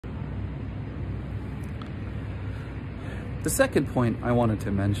The second point I wanted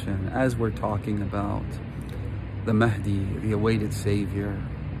to mention, as we're talking about the Mahdi, the awaited Savior,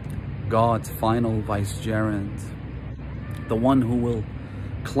 God's final vicegerent, the one who will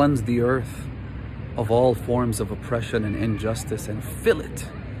cleanse the earth of all forms of oppression and injustice and fill it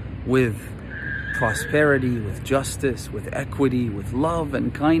with prosperity, with justice, with equity, with love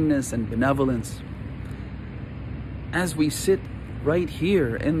and kindness and benevolence. As we sit right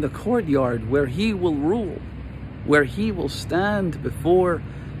here in the courtyard where He will rule, where He will stand before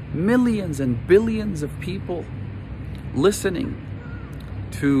millions and billions of people, listening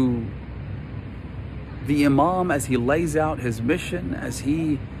to the Imam as he lays out his mission, as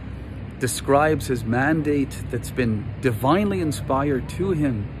he describes his mandate that's been divinely inspired to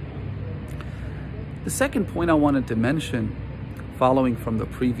him. The second point I wanted to mention, following from the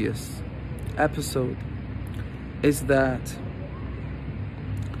previous episode, is that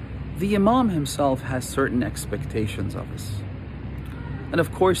the Imam himself has certain expectations of us. And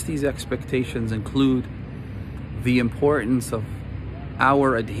of course, these expectations include the importance of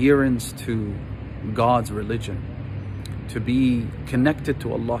our adherence to God's religion, to be connected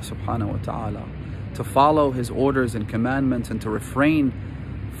to Allah subhanahu wa ta'ala, to follow His orders and commandments, and to refrain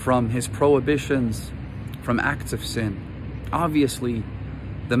from His prohibitions, from acts of sin. Obviously,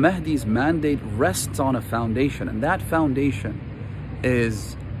 the Mahdi's mandate rests on a foundation, and that foundation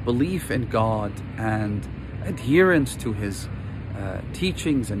is belief in God and adherence to His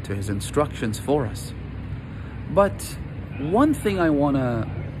teachings and to His instructions for us. But one thing I want to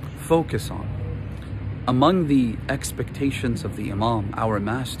focus on among the expectations of the Imam, our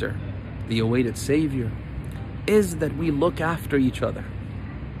master, the awaited Savior, is that we look after each other.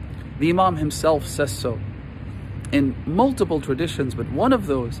 The Imam himself says so in multiple traditions, but one of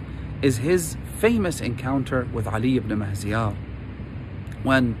those is his famous encounter with Ali ibn Mahdi,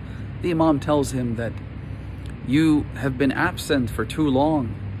 when the Imam tells him that you have been absent for too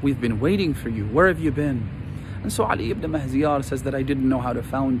long, we've been waiting for you, where have you been? And so Ali ibn Mahdi says that I didn't know how to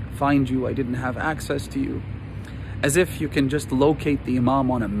find you, I didn't have access to you. As if you can just locate the Imam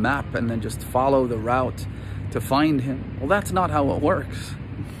on a map and then just follow the route to find him. Well, that's not how it works.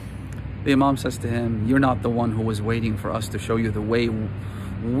 The Imam says to him, you're not the one who was waiting for us to show you the way.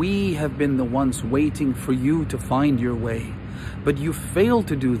 We have been the ones waiting for you to find your way. But you failed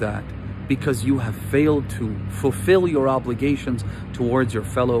to do that because you have failed to fulfill your obligations towards your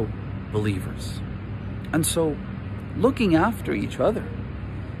fellow believers. And so, looking after each other,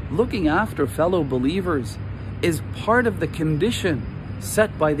 looking after fellow believers is part of the condition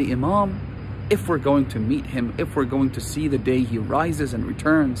set by the Imam if we're going to meet him, if we're going to see the day he rises and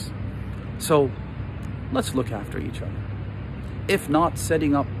returns. So, let's look after each other. If not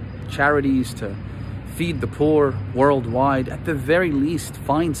setting up charities to feed the poor worldwide, at the very least,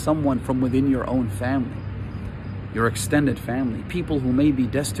 find someone from within your own family, your extended family, people who may be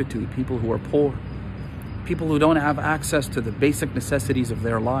destitute, people who are poor, people who don't have access to the basic necessities of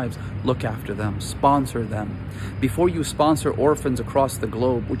their lives. Look after them, sponsor them. Before you sponsor orphans across the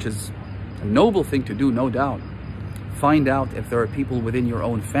globe, which is a noble thing to do, no doubt, find out if there are people within your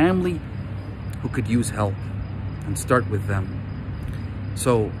own family who could use help, and start with them.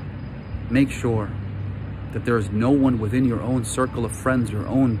 So make sure that there is no one within your own circle of friends, your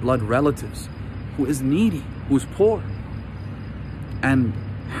own blood relatives, who is needy, who is poor, and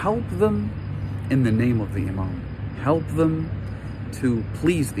help them in the name of the Imam. Help them to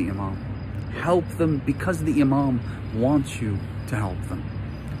please the Imam. Help them because the Imam wants you to help them.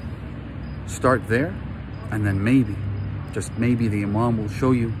 Start there, and then maybe, just maybe, the Imam will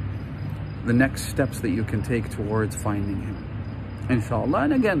show you the next steps that you can take towards finding him, inshallah.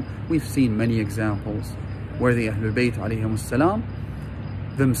 And again, we've seen many examples where the Ahlul Bayt alayhimus salam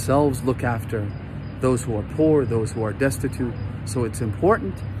themselves look after those who are poor, those who are destitute. So it's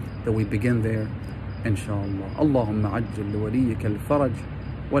important that we begin there, inshallah. Allahumma ajjal li waliyika al-faraj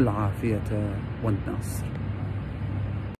wal-afiyata wal-nasr.